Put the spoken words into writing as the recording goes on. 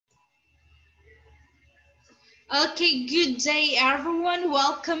Okay, good day everyone.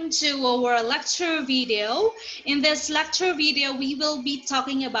 Welcome to our lecture video. In this lecture video, we will be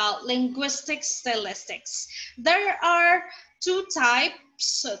talking about linguistic stylistics. There are two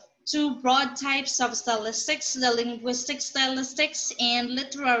broad types of stylistics, the linguistic stylistics and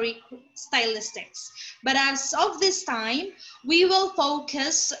literary stylistics. But as of this time, we will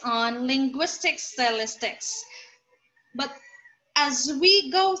focus on linguistic stylistics. But as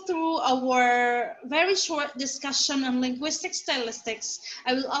we go through our very short discussion on linguistic stylistics,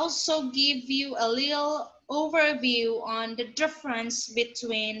 I will also give you a little overview on the difference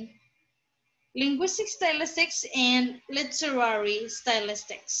between linguistic stylistics and literary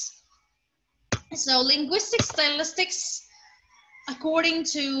stylistics. So linguistic stylistics, according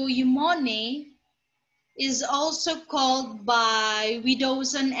to Eumone, is also called by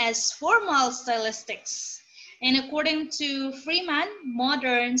Widdowson as formal stylistics, and according to Freeman,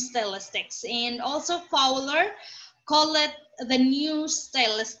 modern stylistics, and also Fowler call it the new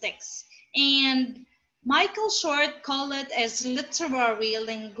stylistics, and Michael Short call it as literary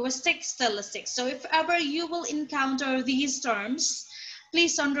linguistic stylistics. So if ever you will encounter these terms,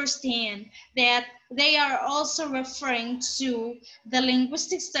 please understand that they are also referring to the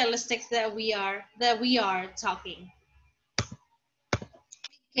linguistic stylistics that we are talking.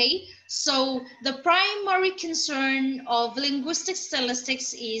 Okay, so the primary concern of linguistic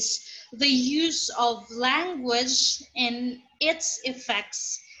stylistics is the use of language and its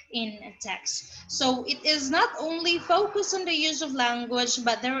effects in a text. So it is not only focused on the use of language,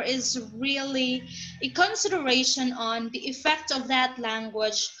 but there is really a consideration on the effect of that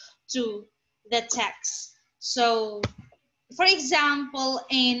language to the text. So for example,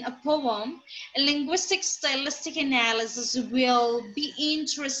 in a poem, a linguistic stylistic analysis will be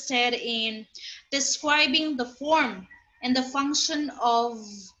interested in describing the form and the function of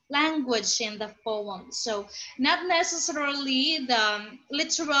language in the poem. So not necessarily the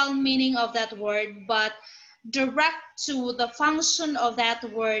literal meaning of that word, but direct to the function of that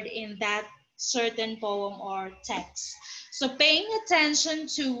word in that certain poem or text. So paying attention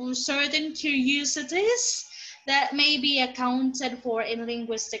to certain curiosities that may be accounted for in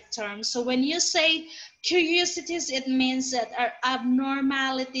linguistic terms. So when you say curiosities, it means that are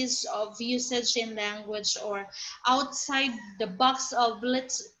abnormalities of usage in language or outside the box of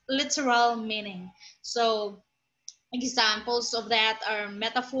literal meaning. So examples of that are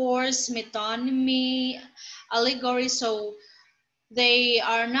metaphors, metonymy, allegory. So they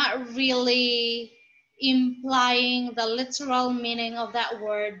are not really implying the literal meaning of that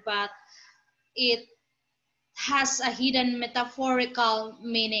word, but it has a hidden metaphorical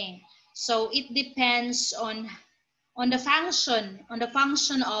meaning. So it depends on the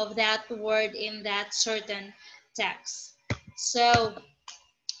function of that word in that certain text. So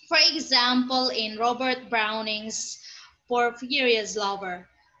for example, in Robert Browning's Porphyria's Lover,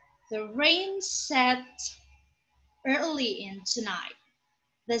 the rain set early in tonight.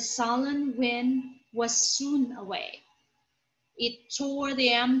 The sullen wind was soon away. It tore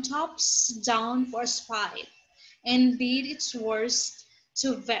the elm tops down for spite, and did its worst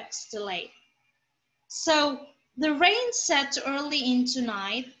to vex the lake. So the rain set early into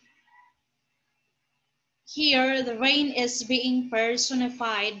night. Here, the rain is being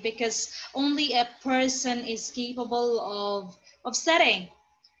personified because only a person is capable of setting.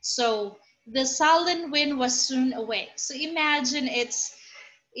 So the sullen wind was soon awake. So imagine it's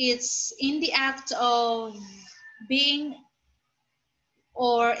in the act of being,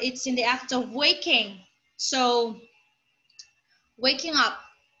 or it's in the act of waking. So waking up,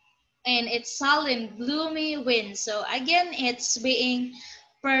 and it's sullen, gloomy wind. So again, it's being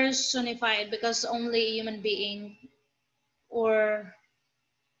personified because only a human being, or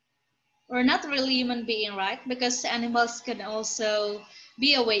not really human being, right? Because animals can also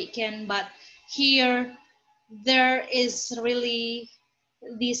be awakened, but here there is really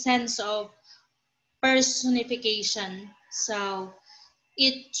the sense of personification. So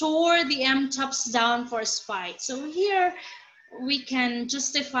it tore the M tops down for spite. So here we can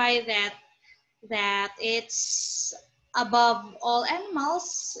justify that it's above all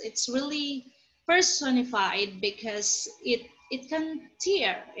animals. It's really personified because it can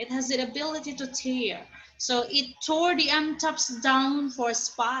tear. It has the ability to tear. So it tore the M tops down for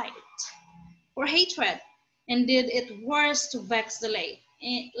spite, for hatred, and did it worse to vex the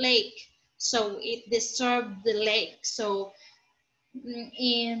lake. So it disturbed the lake. So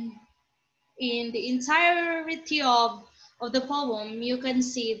in the entirety of the poem, you can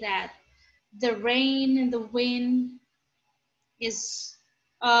see that the rain and the wind is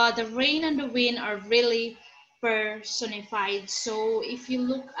the rain and the wind are really personified. So if you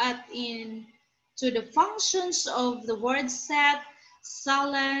look at to the functions of the word set,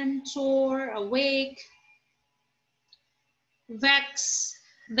 sullen, tore, awake, vex.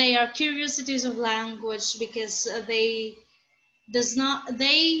 They are curiosities of language because they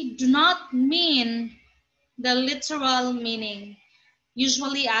do not mean the literal meaning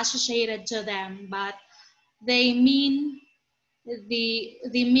usually associated to them, but they mean with the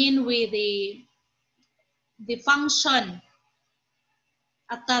function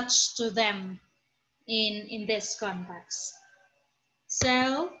attached to them in this context.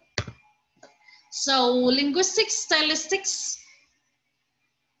 So linguistic stylistics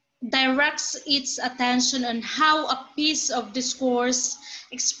directs its attention on how a piece of discourse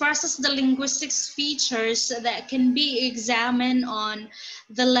expresses the linguistic features that can be examined on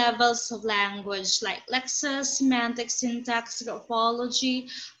the levels of language like lexis, semantics, syntax, graphology,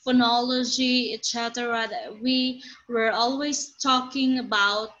 phonology, etc. that we were always talking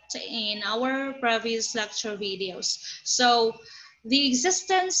about in our previous lecture videos. So the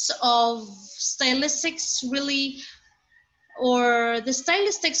existence of stylistics really or the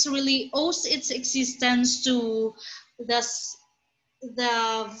stylistics really owes its existence to the,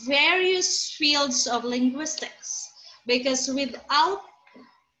 the various fields of linguistics because without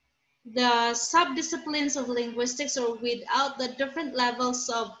the subdisciplines of linguistics or without the different levels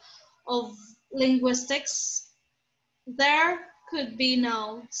of linguistics, there could be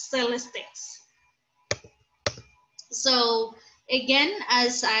no stylistics. So again,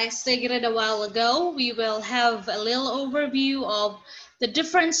 as I stated a while ago, we will have a little overview of the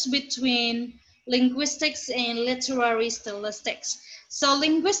difference between linguistics and literary stylistics. So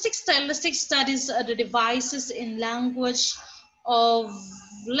linguistic stylistics studies the devices in language of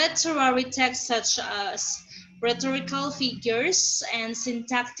literary text such as rhetorical figures and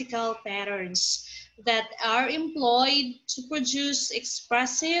syntactical patterns that are employed to produce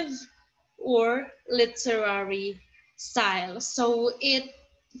expressive or literary style. So it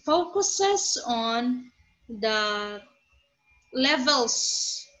focuses on the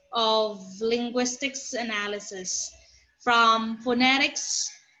levels of linguistics analysis from phonetics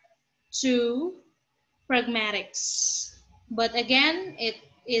to pragmatics. But again, it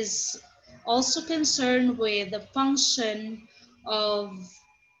is also concerned with the function of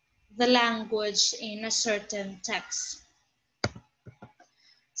the language in a certain text.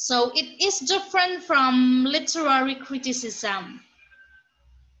 So it is different from literary criticism.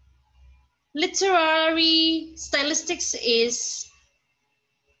 Literary stylistics is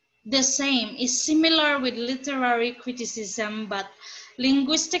the same, is similar with literary criticism, but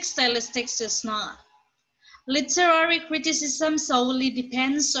linguistic stylistics is not. Literary criticism solely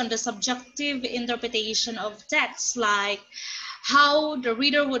depends on the subjective interpretation of text, like how the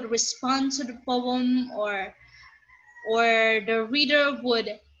reader would respond to the poem or the reader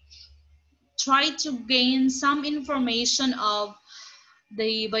would try to gain some information of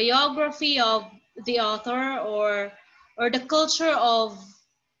the biography of the author or the culture of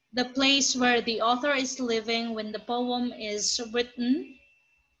the place where the author is living when the poem is written,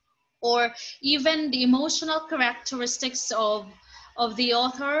 or even the emotional characteristics of the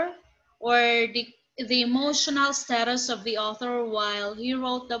author or the emotional status of the author while he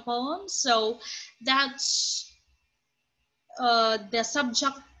wrote the poem. So that's the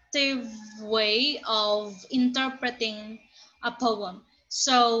subjective way of interpreting a poem.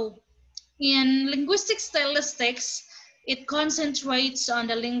 So in linguistic stylistics, it concentrates on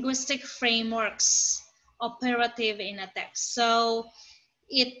the linguistic frameworks operative in a text. So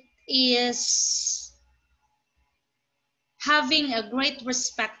it is having a great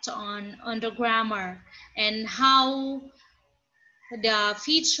respect on the grammar and how the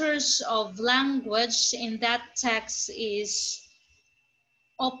features of language in that text is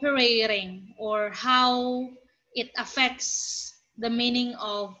operating or how it affects the meaning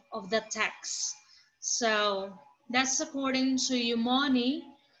of the text. So that's according to Umoni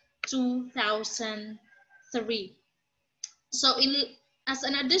 2003. So as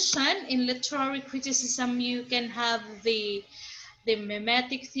an addition, in literary criticism, you can have the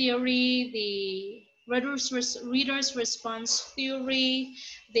mimetic theory, the reader's response theory,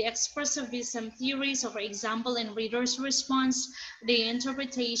 the expressivism theory. So for example, in reader's response, the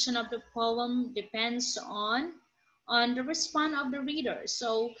interpretation of the poem depends on the response of the reader.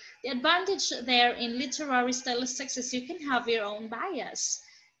 So the advantage there in literary stylistics is you can have your own bias.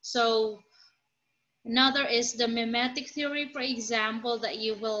 So another is the mimetic theory, for example, that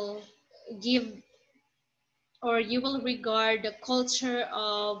you will give or you will regard the culture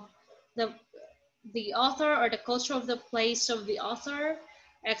of the author or the culture of the place of the author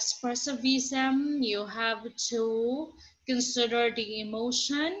Expressivism, you have to consider the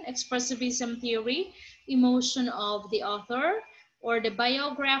emotion, expressivism theory, emotion of the author, or the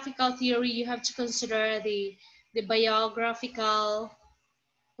biographical theory, you have to consider the biographical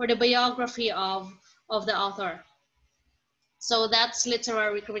or the biography of the author. So that's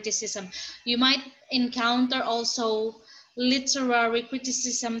literary criticism. You might encounter also literary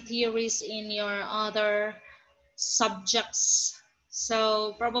criticism theories in your other subjects.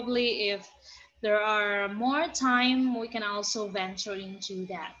 So probably if there are more time, we can also venture into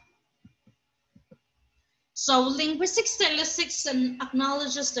that. So linguistic stylistics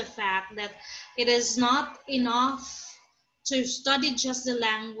acknowledges the fact that it is not enough to study just the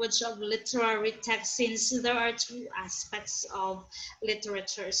language of literary text, since there are two aspects of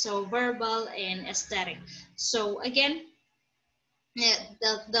literature, so verbal and aesthetic. So again,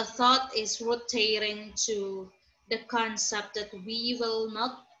 the thought is rotating to the concept that we will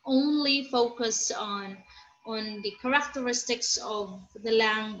not only focus on the characteristics of the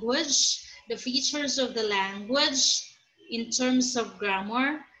language, the features of the language in terms of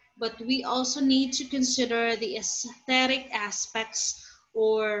grammar, but we also need to consider the aesthetic aspects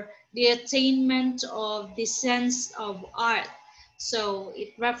or the attainment of the sense of art. So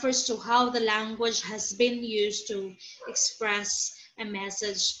it refers to how the language has been used to express a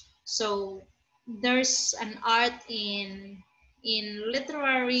message. So there's an art in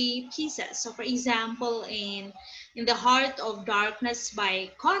literary pieces. So for example, in The Heart of Darkness by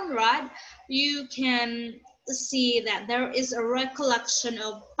Conrad, you can see that there is a recollection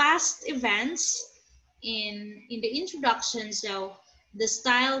of past events in the introduction. So the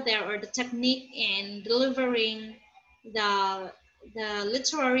style there, or the technique in delivering the the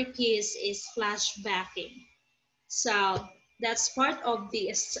literary piece is flashbacking. So that's part of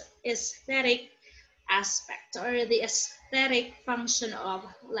the aesthetic aspect, or the aesthetic function of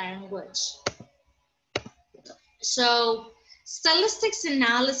language. So stylistics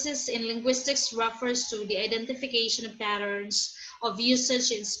analysis in linguistics refers to the identification of patterns of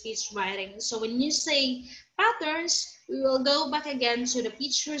usage in speech writing. So when you say patterns, we will go back again to the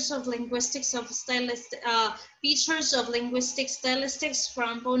features of linguistics of features of linguistic stylistics,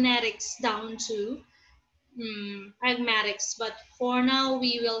 from phonetics down to pragmatics. But for now,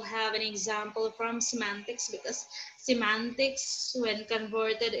 we will have an example from semantics, because semantics, when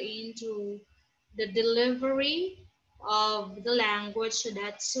converted into the delivery of the language,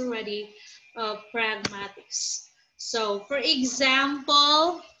 that's already pragmatics. So for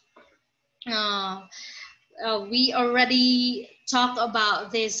example, uh, we already talked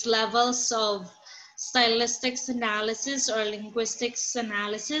about these levels of stylistics analysis or linguistics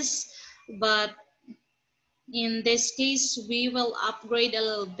analysis, but in this case, we will upgrade a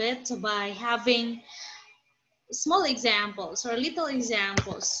little bit by having small examples or little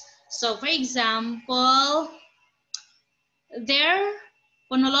examples. So for example, their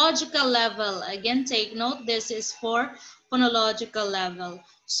phonological level, again take note, this is for phonological level.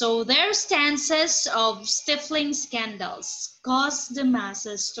 So their stances of stifling scandals cause the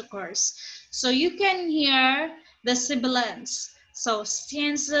masses to curse. So you can hear the sibilants. So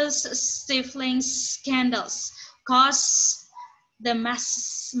stances, stifling scandals cause the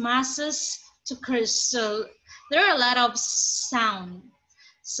masses to curse. So there are a lot of sound.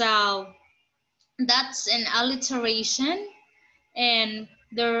 So that's an alliteration, and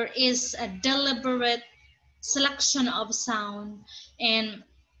there is a deliberate selection of sound, and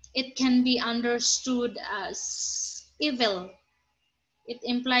it can be understood as evil. It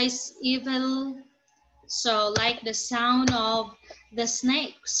implies evil, so like the sound of the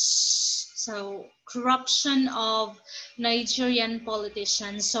snakes. So corruption of Nigerian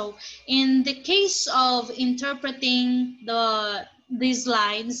politicians. So in the case of interpreting these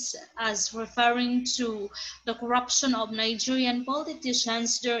lines as referring to the corruption of Nigerian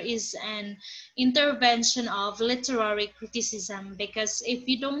politicians, there is an intervention of literary criticism, because if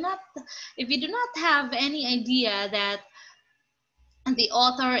you do not have any idea that the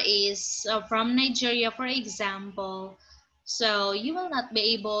author is from Nigeria, for example, so you will not be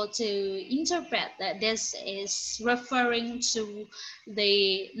able to interpret that this is referring to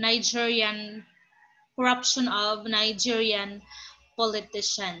the Nigerian corruption of Nigerian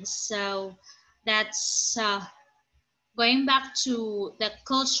politicians. So that's going back to the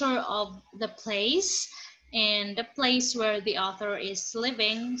culture of the place and the place where the author is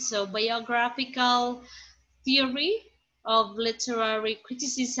living. So biographical theory of literary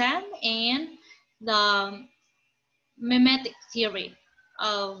criticism and the mimetic theory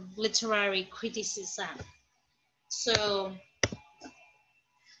of literary criticism. So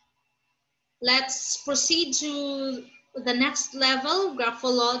let's proceed to the next level,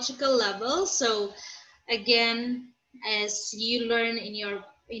 graphological level. So again, as you learn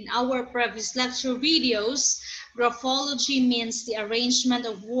in our previous lecture videos, graphology means the arrangement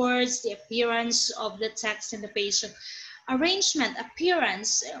of words, the appearance of the text in the page. Arrangement,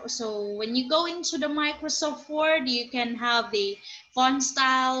 appearance. So when you go into the Microsoft Word, you can have the font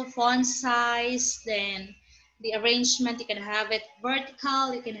style, font size, then the arrangement, you can have it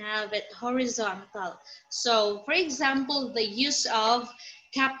vertical, you can have it horizontal. So for example, the use of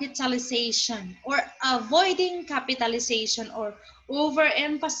capitalization or avoiding capitalization or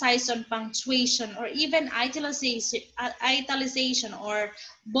overemphasize on punctuation or even italicization or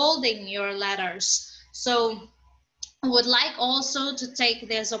bolding your letters. So I would like also to take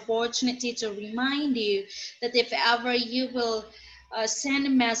this opportunity to remind you that if ever you will send a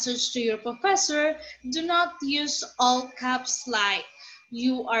message to your professor, do not use all caps like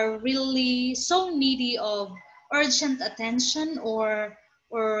you are really so needy of urgent attention, or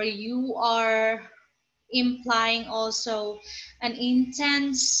you are implying also an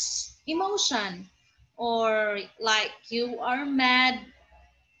intense emotion, or like you are mad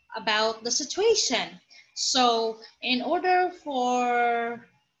about the situation. So in order for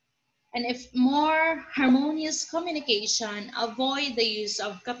and if more harmonious communication, avoid the use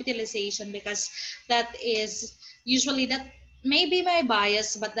of capitalization, because that is usually, that may be my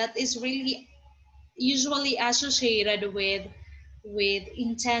bias, but that is really usually associated with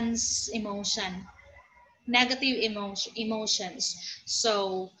intense emotion, negative emotions.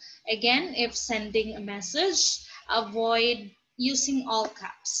 So again, if sending a message, avoid using all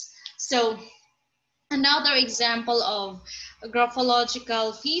caps. So another example of a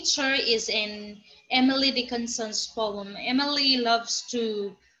graphological feature is in Emily Dickinson's poem. Emily loves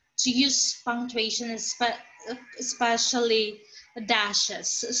to use punctuation, especially dashes.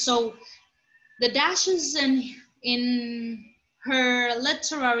 So the dashes in her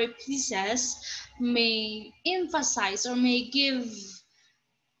literary pieces may emphasize or may give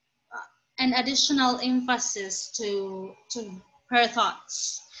an additional emphasis to her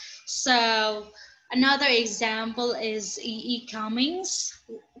thoughts. So another example is E. Cummings,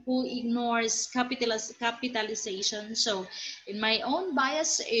 who ignores capitalization. So in my own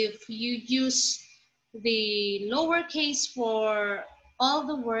bias, if you use the lowercase for all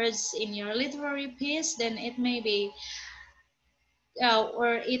the words in your literary piece, then it may be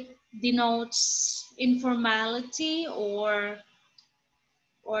or it denotes informality or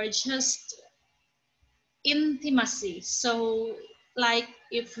just intimacy. So like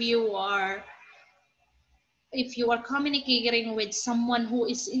if you are communicating with someone who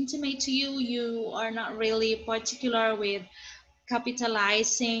is intimate to you, you are not really particular with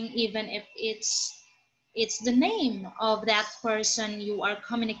capitalizing, even if it's the name of that person you are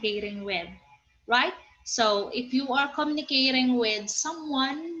communicating with, right? So if you are communicating with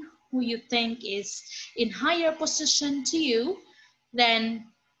someone who you think is in higher position to you, then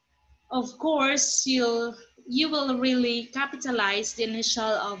of course you will really capitalize the initial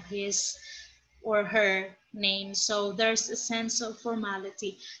of his or her name. So there's a sense of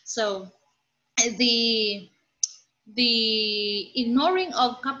formality. So the the ignoring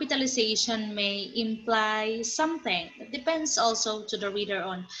of capitalization may imply something. It depends also to the reader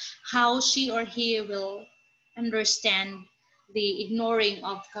on how she or he will understand the ignoring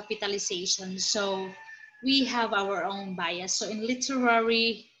of capitalization. So we have our own bias. So in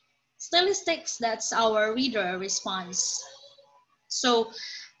literary stylistics, that's our reader response. So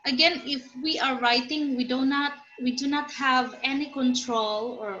again, if we are writing, we do not have any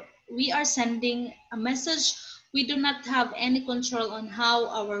control, or we are sending a message, we do not have any control on how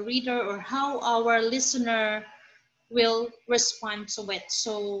our reader or how our listener will respond to it.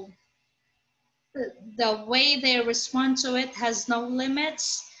 So the way they respond to it has no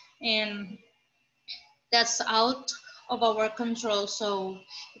limits, and that's out of our control. So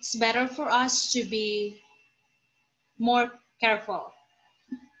it's better for us to be more careful.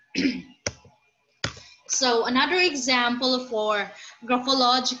 So another example for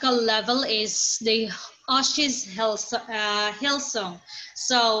graphological level is the Osh's Hillsong.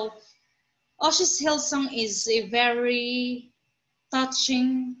 So Osh's Hillsong is a very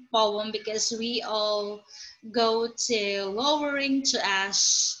touching poem because we all go to lowering to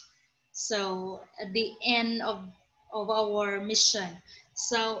ash. So at the end of our mission.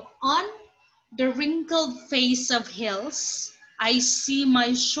 So on the wrinkled face of hills, I see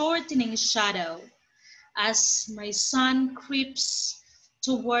my shortening shadow as my sun creeps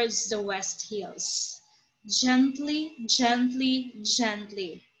towards the west hills. Gently, gently,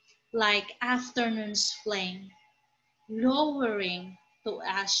 gently, like afternoon's flame, lowering to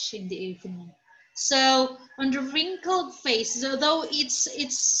ash in the evening. So on the wrinkled face, though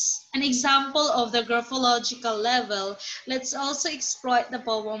it's an example of the graphological level, let's also exploit the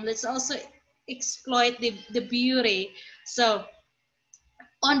poem. Let's also exploit the beauty. So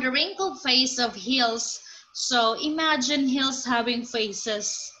on the wrinkled face of hills, so imagine hills having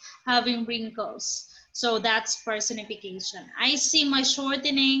faces, having wrinkles. So that's personification. I see my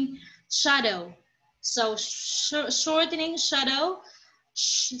shortening shadow. So shortening shadow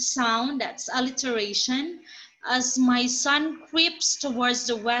sound, that's alliteration. As my sun creeps towards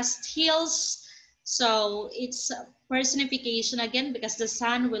the west hills, so it's personification again, because the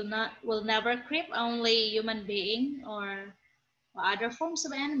sun will never creep, only human being or other forms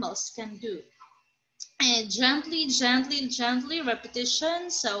of animals can do. And gently, gently, gently repetition.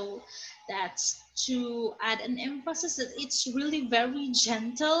 So that's to add an emphasis that it's really very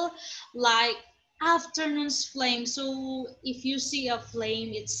gentle, like afternoon's flame. So if you see a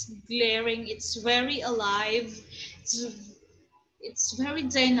flame, it's glaring, it's very alive, it's, it's very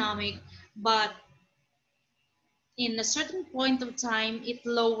dynamic, but in a certain point of time it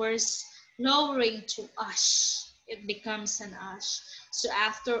lowering to ash, it becomes an ash. So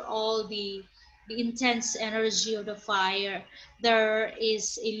after all the intense energy of the fire, there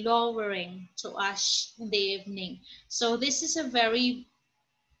is a lowering to ash in the evening. So this is a very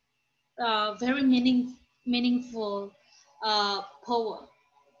meaningful poem,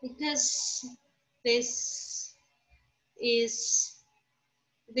 because this is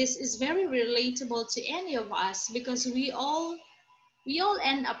this is very relatable to any of us, because we all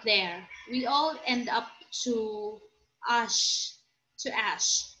end up there. We all end up to ash, to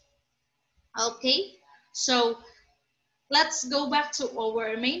ash. Okay, so let's go back to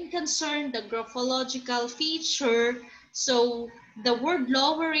our main concern, the graphological feature. So the word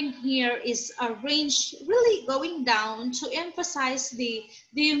lowering here is arranged really going down to emphasize the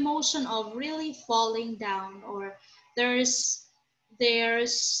emotion of really falling down, or there's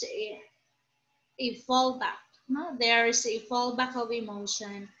a fallback. No? There's a fallback of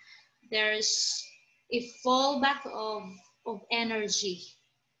emotion, there's a fallback of energy.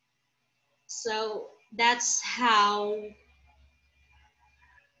 So that's how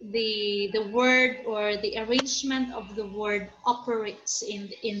the word or the arrangement of the word operates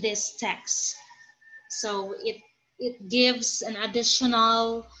in this text. So it gives an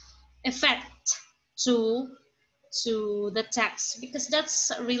additional effect to the text, because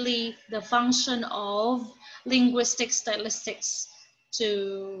that's really the function of linguistic stylistics,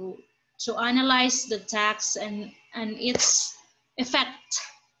 to analyze the text and its effect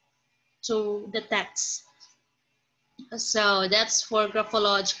to the text. So that's for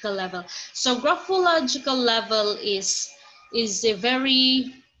graphological level. So graphological level is a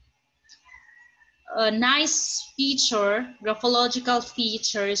very nice feature, graphological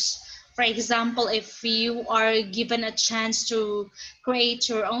features. For example, if you are given a chance to create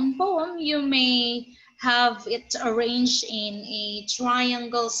your own poem, you may have it arranged in a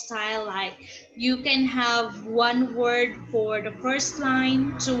triangle style, like you can have one word for the first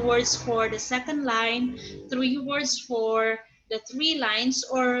line, two words for the second line, three words for the three lines,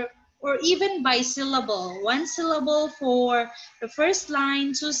 or even by syllable, one syllable for the first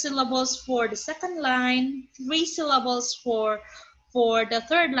line, two syllables for the second line, three syllables for the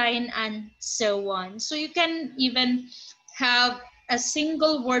third line, and so on. So you can even have a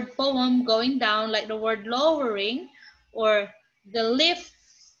single word poem going down, like the word lowering or the leaf.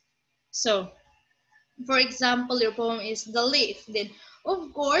 So for example, your poem is the leaf, then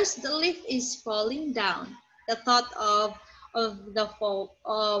of course the leaf is falling down, the thought of the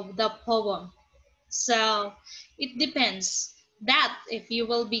poem. So it depends that if you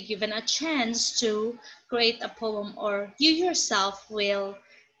will be given a chance to create a poem, or you yourself will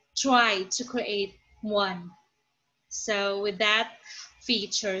try to create one. So with that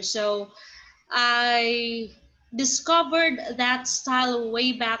feature, so I discovered that style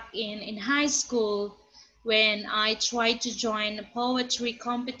way back in high school, when I tried to join a poetry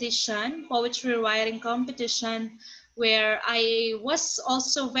competition, poetry writing competition, where I was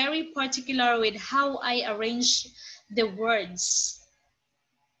also very particular with how I arrange the words,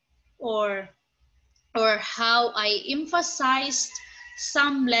 or how I emphasized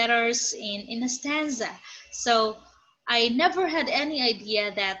some letters in a stanza. So I never had any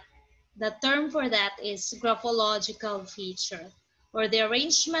idea that the term for that is graphological feature, or the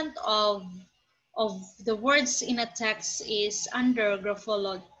arrangement of the words in a text is under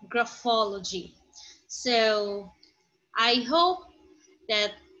graphology. So I hope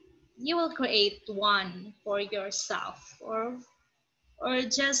that you will create one for yourself, or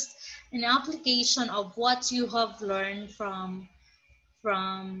just an application of what you have learned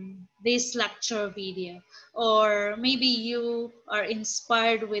from this lecture video, or maybe you are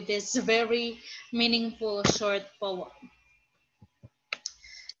inspired with this very meaningful short poem.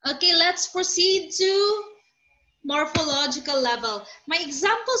 Okay, let's proceed to morphological level. My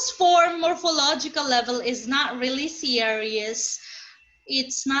examples for morphological level is not really serious.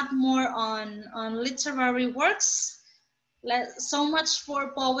 It's not more on literary works. So much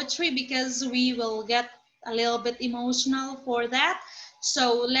for poetry because we will get a little bit emotional for that.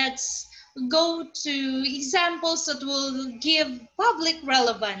 So let's go to examples that will give public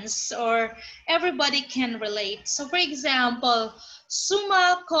relevance or everybody can relate. So for example,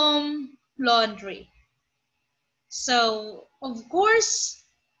 summa cum laundry. So of course,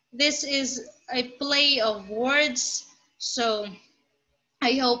 this is a play of words. So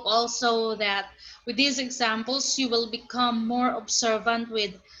I hope also that with these examples, you will become more observant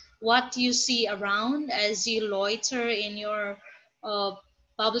with what you see around as you loiter in your uh,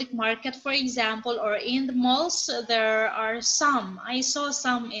 public market, for example, or in the malls. There are some. I saw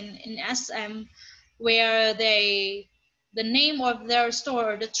some in SM where the name of their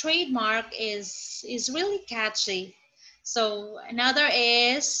store, the trademark is really catchy. So another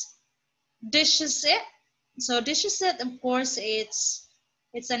is dishes it. So dishes it, of course, it's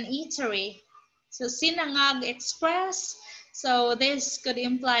an eatery. So Sinangag Express. So this could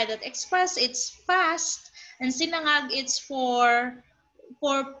imply that express it's fast, and sinangag it's for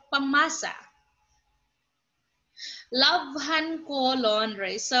pangmasa. Labhan ko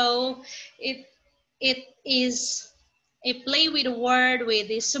laundry. So it it is a play with a word with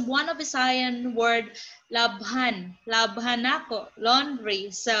this one of Visayan word labhan. Labhan ako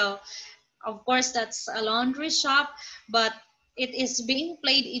laundry. So of course, that's a laundry shop, but it is being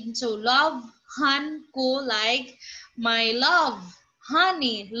played into love, han, ko, like my love,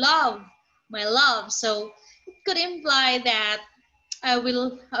 honey, love, my love. So it could imply that I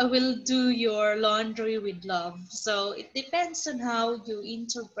will do your laundry with love. So it depends on how you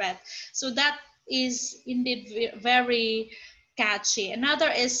interpret. So that is indeed very catchy. Another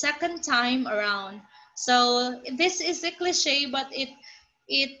is second time around. So this is a cliche, but it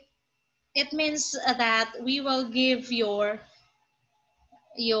it means that we will give your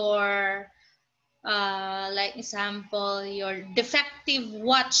like example your defective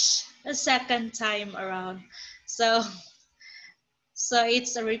watch a second time around. So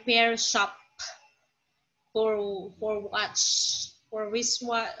it's a repair shop for watch, for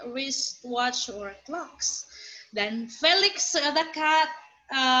wristwatch or clocks. Then Felix the cat,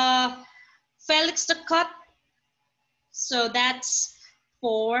 Felix the cut. So that's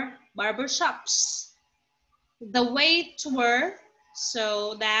for barber shops. The waiter,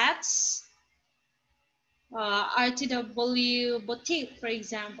 so that's RTW boutique, for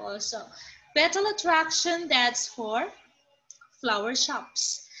example. So petal attraction, that's for flower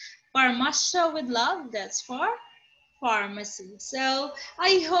shops. Pharmacia with love, that's for pharmacy. So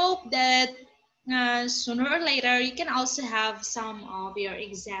I hope that sooner or later you can also have some of your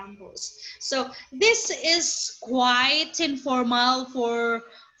examples. So this is quite informal for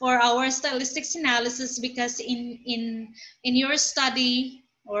our stylistics analysis because in your study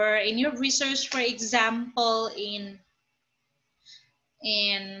or in your research, for example, in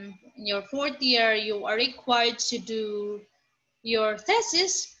your fourth year, you are required to do your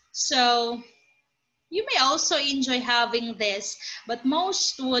thesis. So you may also enjoy having this, but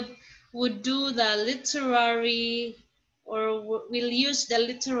most would do the literary or will use the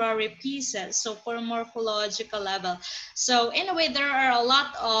literary pieces. So for morphological level. So anyway, there are a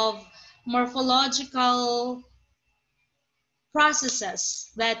lot of morphological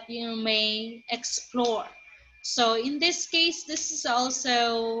processes that you may explore. So in this case, this is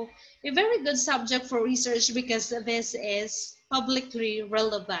also a very good subject for research because this is publicly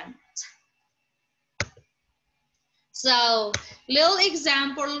relevant. So, little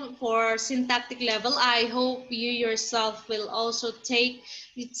example for syntactic level. I hope you yourself will also take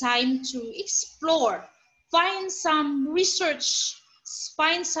the time to explore, find some research,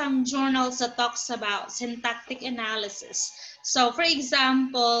 find some journals that talks about syntactic analysis. So, for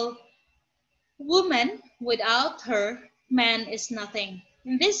example, woman without her, man is nothing.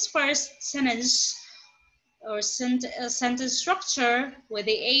 In this first sentence or sentence structure, with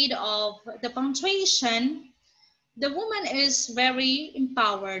the aid of the punctuation, the woman is very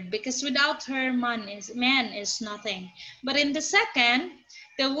empowered because without her, man is nothing. But in the second,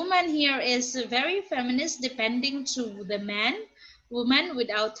 the woman here is very feminist, depending to the man. Woman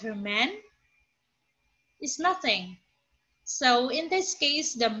without her man is nothing. So in this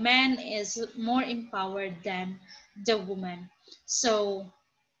case, the man is more empowered than the woman. So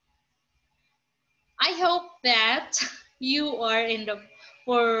I hope that you are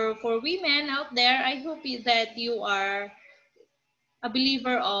for women out there, I hope that you are a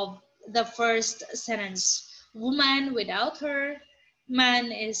believer of the first sentence. Woman without her,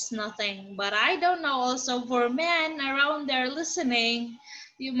 man is nothing. But I don't know, also for men around there listening,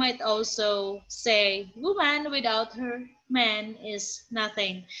 you might also say, woman without her, man is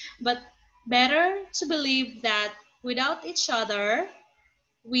nothing. But better to believe that without each other,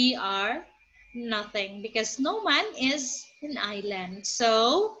 we are nothing, because no man is an island.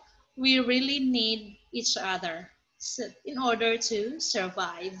 So we really need each other in order to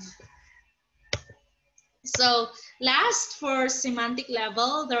survive. So last, for semantic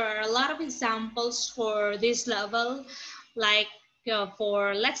level, there are a lot of examples for this level, like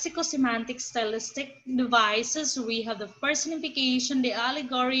for lexicosemantic stylistic devices, we have the personification, the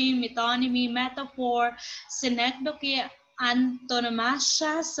allegory, metonymy, metaphor, synecdoche,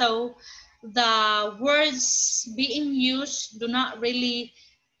 antonomasia. So the words being used do not really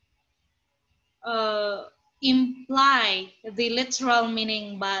uh, imply the literal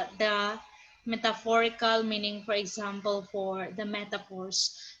meaning, but the metaphorical meaning, for example, for the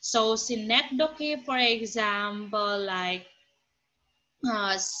metaphors. So synecdoche, for example, like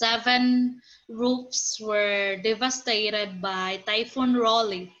seven roofs were devastated by Typhoon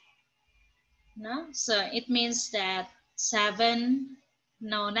Rolly. No? So it means that seven,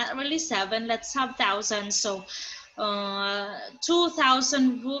 no, not really seven, let's have thousand. So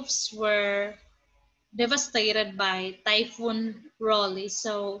 2,000 roofs were devastated by Typhoon Rolly.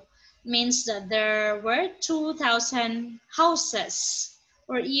 So means that there were 2,000 houses,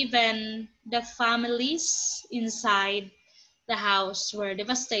 or even the families inside the house were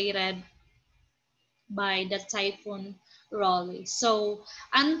devastated by the Typhoon Rolly. So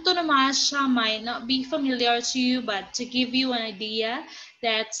antonomasia might not be familiar to you, but to give you an idea,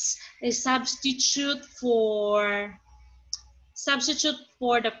 that's a substitute for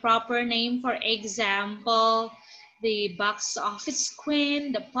the proper name. For example, the box office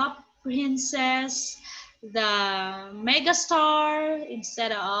queen, the pop princess, the megastar,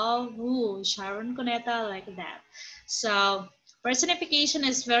 instead of Sharon Cuneta, like that. So personification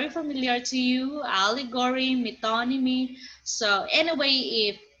is very familiar to you, allegory, metonymy. So anyway,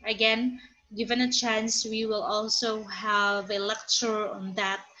 if again given a chance, we will also have a lecture on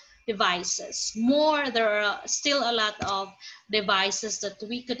that devices. More, there are still a lot of devices that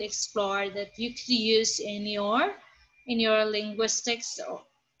we could explore, that you could use in your linguistics or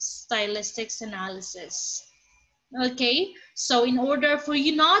stylistics analysis. Okay, so in order for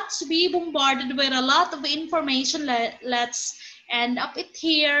you not to be bombarded with a lot of information, let's end up it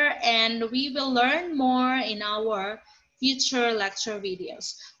here, and we will learn more in our future lecture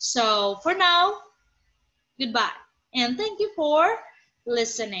videos. So for now, goodbye, and thank you for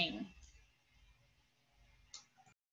listening.